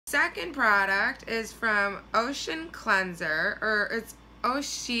Second product is from Ocean Cleanser, or it's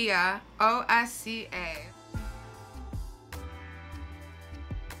Oscia, O-S-C-A.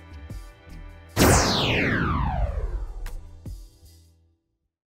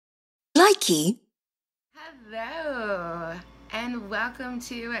 Likey. Hello, and welcome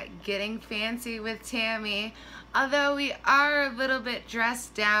to Getting Fancy with Tammy. Although we are a little bit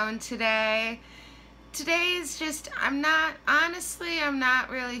dressed down today. Today is just, I'm not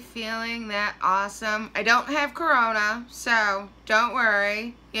really feeling that awesome. I don't have corona, so don't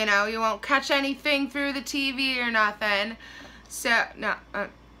worry. You know, you won't catch anything through the TV or nothing. So, no,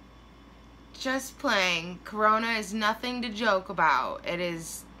 just playing. Corona is nothing to joke about. It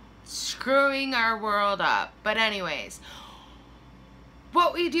is screwing our world up. But anyways,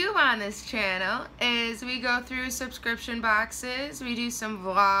 what we do on this channel is we go through subscription boxes, we do some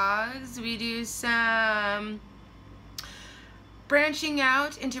vlogs, we do some branching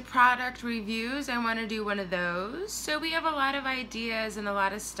out into product reviews. I want to do one of those. So we have a lot of ideas and a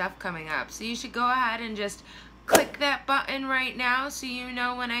lot of stuff coming up. So you should go ahead and just click that button right now so you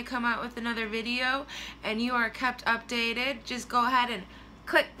know when I come out with another video and you are kept updated. Just go ahead and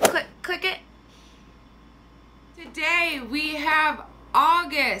click it. Today we have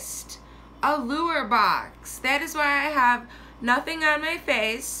August Allure box. That is why I have nothing on my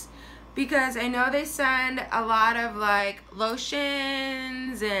face, because I know they send a lot of like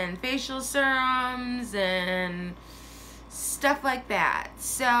lotions and facial serums and stuff like that.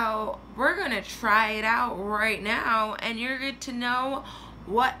 So we're gonna try it out right now and you're good to know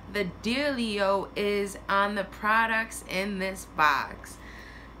what the dealio is on the products in this box.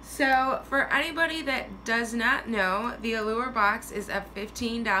 So for anybody that does not know, the Allure box is a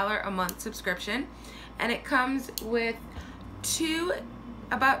 $15 a month subscription, and it comes with two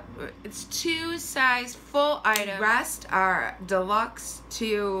size full items. The rest are deluxe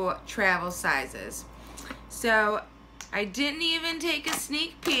to travel sizes. So I didn't even take a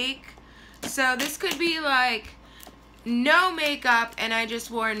sneak peek. So this could be like no makeup and I just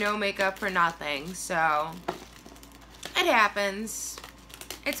wore no makeup for nothing. So it happens.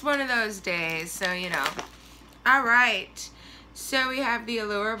 It's one of those days, so you know. Alright, so we have the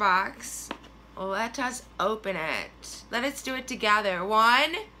Allure box. Let us open it. Let us do it together.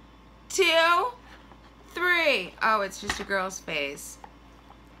 1, 2, 3. Oh, it's just a girl's face.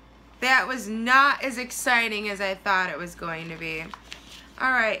 That was not as exciting as I thought it was going to be.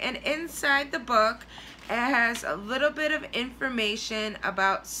 Alright, and inside the book, it has a little bit of information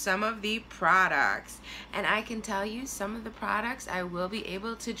about some of the products. And I can tell you some of the products I will be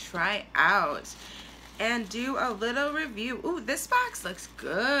able to try out and do a little review. Ooh, this box looks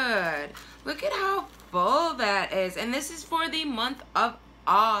good. Look at how full that is. And this is for the month of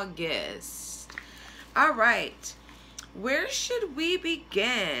August. All right, where should we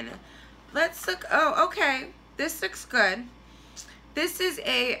begin? Let's look. Oh, okay, this looks good. This is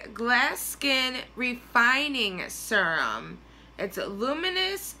a glass skin refining serum. It's a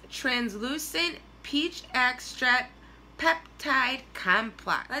luminous, translucent peach extract peptide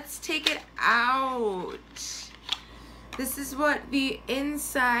complex. Let's take it out. This is what the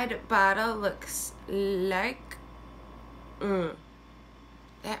inside bottle looks like.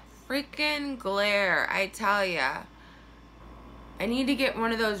 That freaking glare, I tell ya. I need to get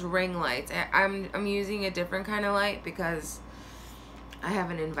one of those ring lights. I'm using a different kind of light because I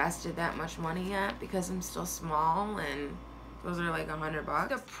haven't invested that much money yet because I'm still small, and those are like $100.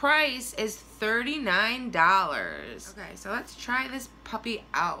 The price is $39. Okay, so let's try this puppy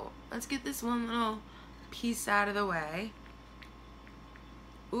out. Let's get this one little piece out of the way.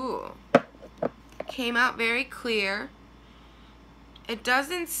 Ooh, came out very clear. It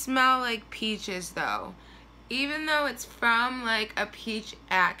doesn't smell like peaches though. Even though it's from like a peach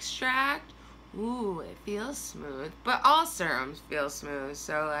extract, ooh, it feels smooth, but all serums feel smooth,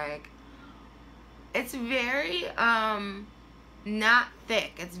 so like, it's very, not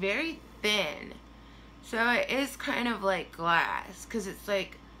thick, it's very thin, so it is kind of like glass, because it's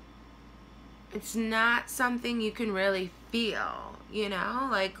like, it's not something you can really feel, you know,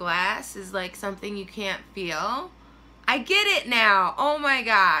 like glass is like something you can't feel. I get it now. Oh my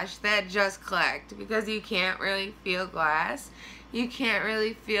gosh, that just clicked, because you can't really feel glass. You can't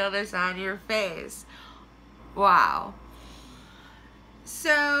really feel this on your face. Wow.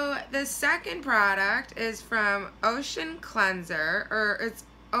 So the second product is from Ocean Cleanser, or it's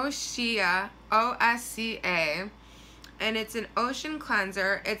Oscia, O-S-C-A, and it's an ocean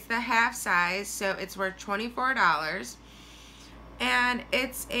cleanser. It's the half size, so it's worth $24. And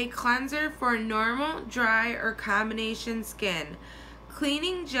it's a cleanser for normal, dry, or combination skin.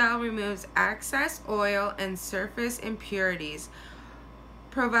 Cleaning gel removes excess oil and surface impurities.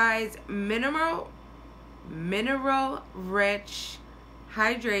 provides mineral-rich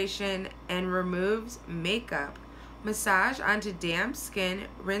hydration and removes makeup. Massage onto damp skin,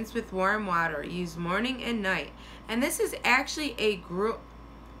 rinse with warm water, use morning and night. And this is actually a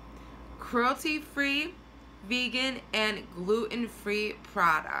cruelty-free, vegan, and gluten-free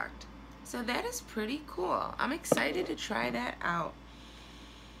product. So that is pretty cool. I'm excited to try that out.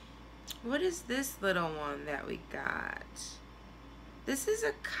 What is this little one that we got? This is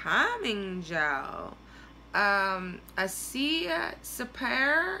a calming gel. A Sea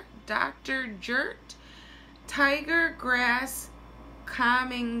Sapphire Dr. Jurt Tiger Grass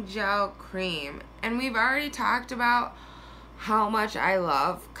Calming Gel Cream. And we've already talked about how much I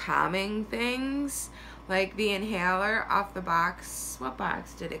love calming things. Like the inhaler off the box. What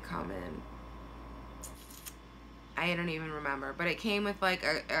box did it come in? I don't even remember. But it came with like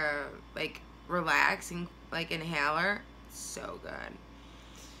a like relaxing like inhaler. So good.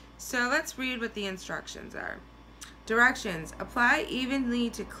 So let's read what the instructions are. Directions. Apply evenly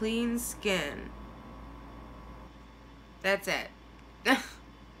to clean skin. That's it.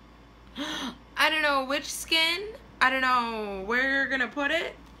 I don't know which skin. I don't know where you're gonna put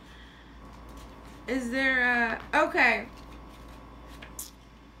it. Is there a... Okay.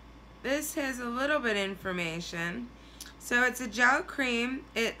 This has a little bit of information. So it's a gel cream.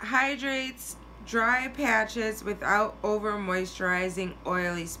 It hydrates dry patches without over moisturizing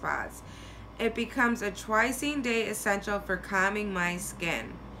oily spots. It becomes a twice-a-day essential for calming my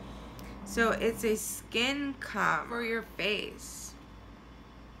skin. So it's a skin calm for your face.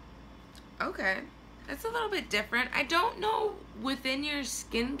 Okay. That's a little bit different. I don't know within your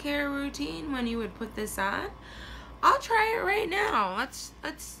skincare routine when you would put this on. I'll try it right now. Let's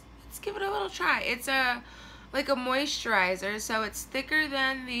give it a little try. It's like a moisturizer, so it's thicker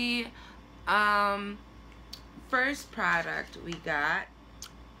than the first product we got.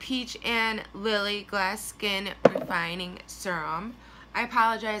 Peach and Lily Glass Skin Refining Serum. I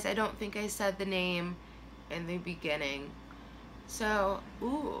apologize, I don't think I said the name in the beginning. So,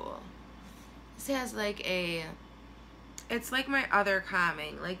 ooh. This has like a, it's like my other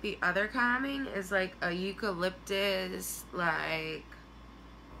calming. Like the other calming is like a eucalyptus, like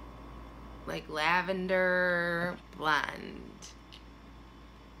lavender blend.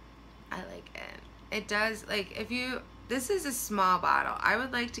 I like it. It does, like, if you, this is a small bottle. I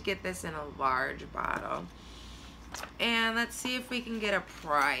would like to get this in a large bottle. And let's see if we can get a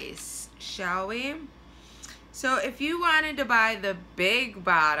price, shall we? So if you wanted to buy the big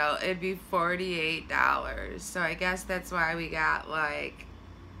bottle, it'd be $48. So I guess that's why we got like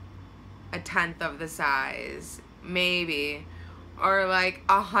a 1/10 of the size, maybe. Or like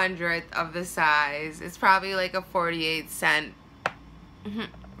 100th of the size. It's probably like a 48-cent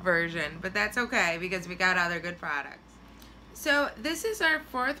version, but that's okay because we got other good products. So this is our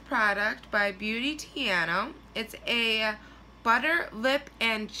fourth product by Beauty Tiano. It's a butter lip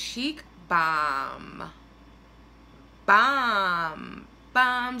and cheek balm.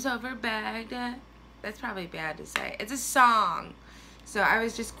 Bombs over Baghdad. That's probably bad to say. It's a song, so I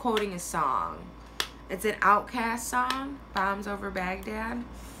was just quoting a song. It's an Outkast song, Bombs Over Baghdad.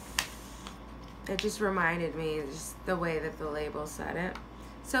 It just reminded me, just the way that the label said it.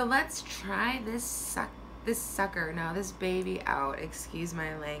 So let's try this this baby out. Excuse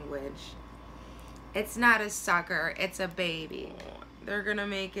my language. It's not a sucker, it's a baby. They're gonna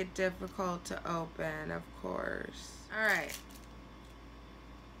make it difficult to open, of course. Alright.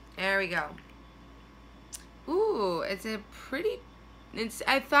 There we go. Ooh, it's a pretty...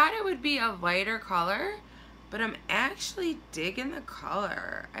 I thought it would be a lighter color, but I'm actually digging the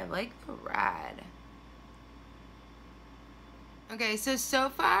color. I like the red. Okay, so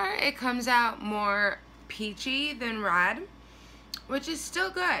far it comes out more peachy than red, which is still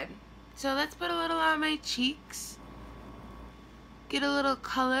good. So let's put a little on my cheeks. Get a little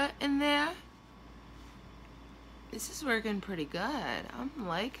color in there. This is working pretty good. I'm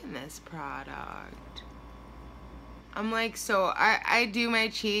liking this product. I'm like, so I do my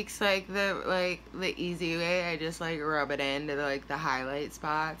cheeks like the easy way. I just like rub it into like the highlight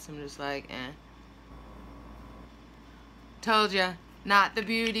spots. I'm just like, eh. Told ya, not the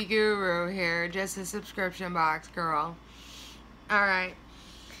beauty guru here, just a subscription box girl. Alright.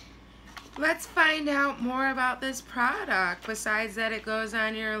 Let's find out more about this product, besides that it goes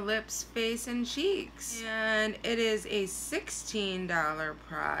on your lips, face, and cheeks. And it is a $16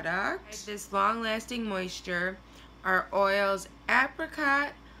 product. This long-lasting moisture are oils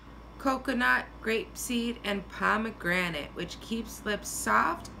apricot, coconut, grapeseed, and pomegranate, which keeps lips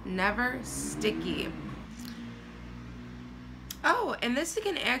soft, never sticky. Oh, and this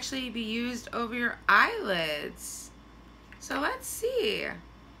can actually be used over your eyelids. So let's see.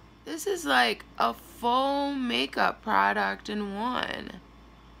 This is like a full makeup product in one.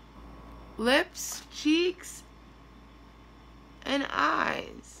 Lips, cheeks, and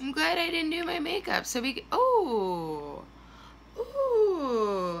eyes. I'm glad I didn't do my makeup so we can, ooh.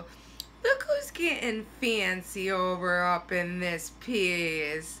 Ooh. Look who's getting fancy over up in this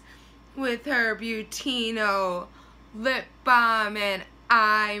piece with her Beautino lip balm and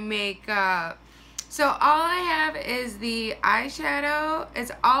eye makeup. So all I have is the eyeshadow.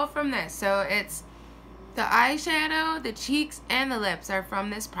 It's all from this. So it's the eyeshadow, the cheeks, and the lips are from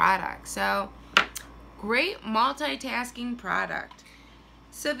this product. So great multitasking product.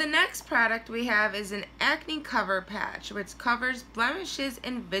 So the next product we have is an acne cover patch, which covers blemishes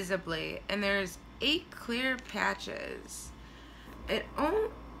invisibly, and there's 8 clear patches.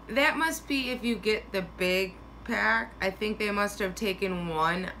 That must be if you get the big pack. I think they must have taken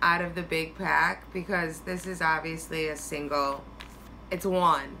 1 out of the big pack because this is obviously a single. It's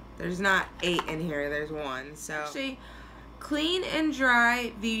 1. There's not 8 in here. There's 1. So actually, clean and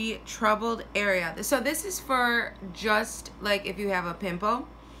dry the troubled area. So this is for just like if you have a pimple.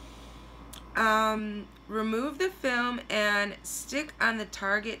 Remove the film and stick on the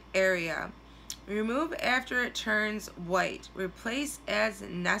target area. Remove after it turns white. Replace as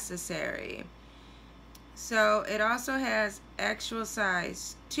necessary. So it also has actual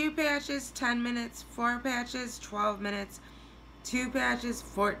size. 2 patches, 10 minutes. 4 patches, 12 minutes. 2 patches,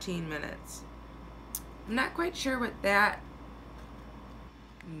 14 minutes. I'm not quite sure what that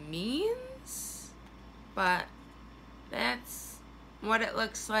means, but that's what it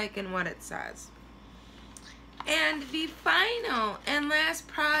looks like and what it says. And the final and last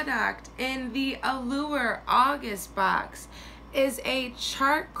product in the Allure August box is a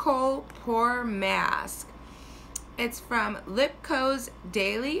charcoal pore mask. It's from Lipco's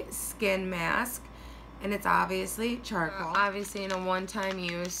Daily Skin Mask, and it's obviously charcoal, obviously in a one-time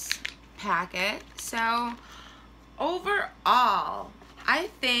use packet. So overall, I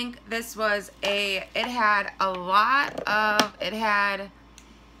think this was it had a lot of,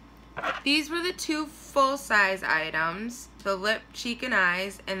 these were the 2 full-size items, the lip, cheek, and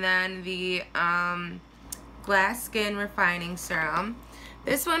eyes, and then the glass skin refining serum.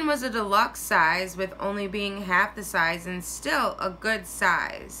 This one was a deluxe size with only being half the size and still a good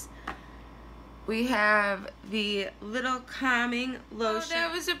size. We have the little calming lotion. So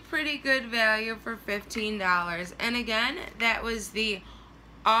that was a pretty good value for $15. And again, that was the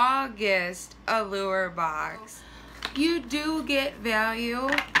August Allure box. You do get value.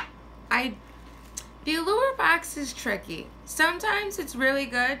 The Allure box is tricky. Sometimes it's really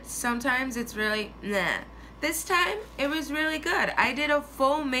good, sometimes it's really nah. This time, it was really good. I did a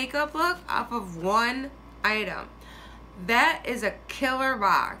full makeup look off of 1 item. That is a killer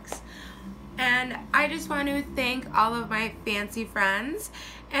box. And I just want to thank all of my fancy friends,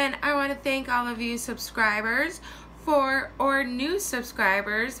 and I want to thank all of you subscribers or new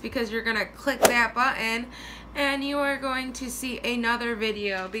subscribers, because you're gonna click that button and you are going to see another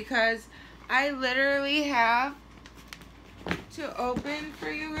video, because I literally have to open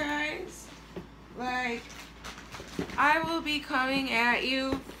for you guys. Like, I will be coming at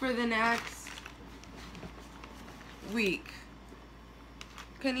you for the next week.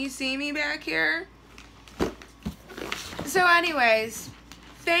 Can you see me back here? So anyways,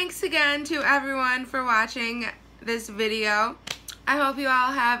 thanks again to everyone for watching this video. I hope you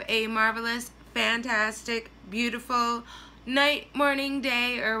all have a marvelous, fantastic, beautiful night, morning,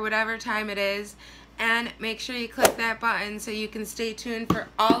 day, or whatever time it is. And make sure you click that button so you can stay tuned for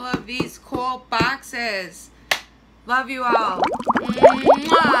all of these cool boxes. Love you all.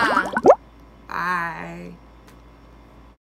 Mwah. Bye.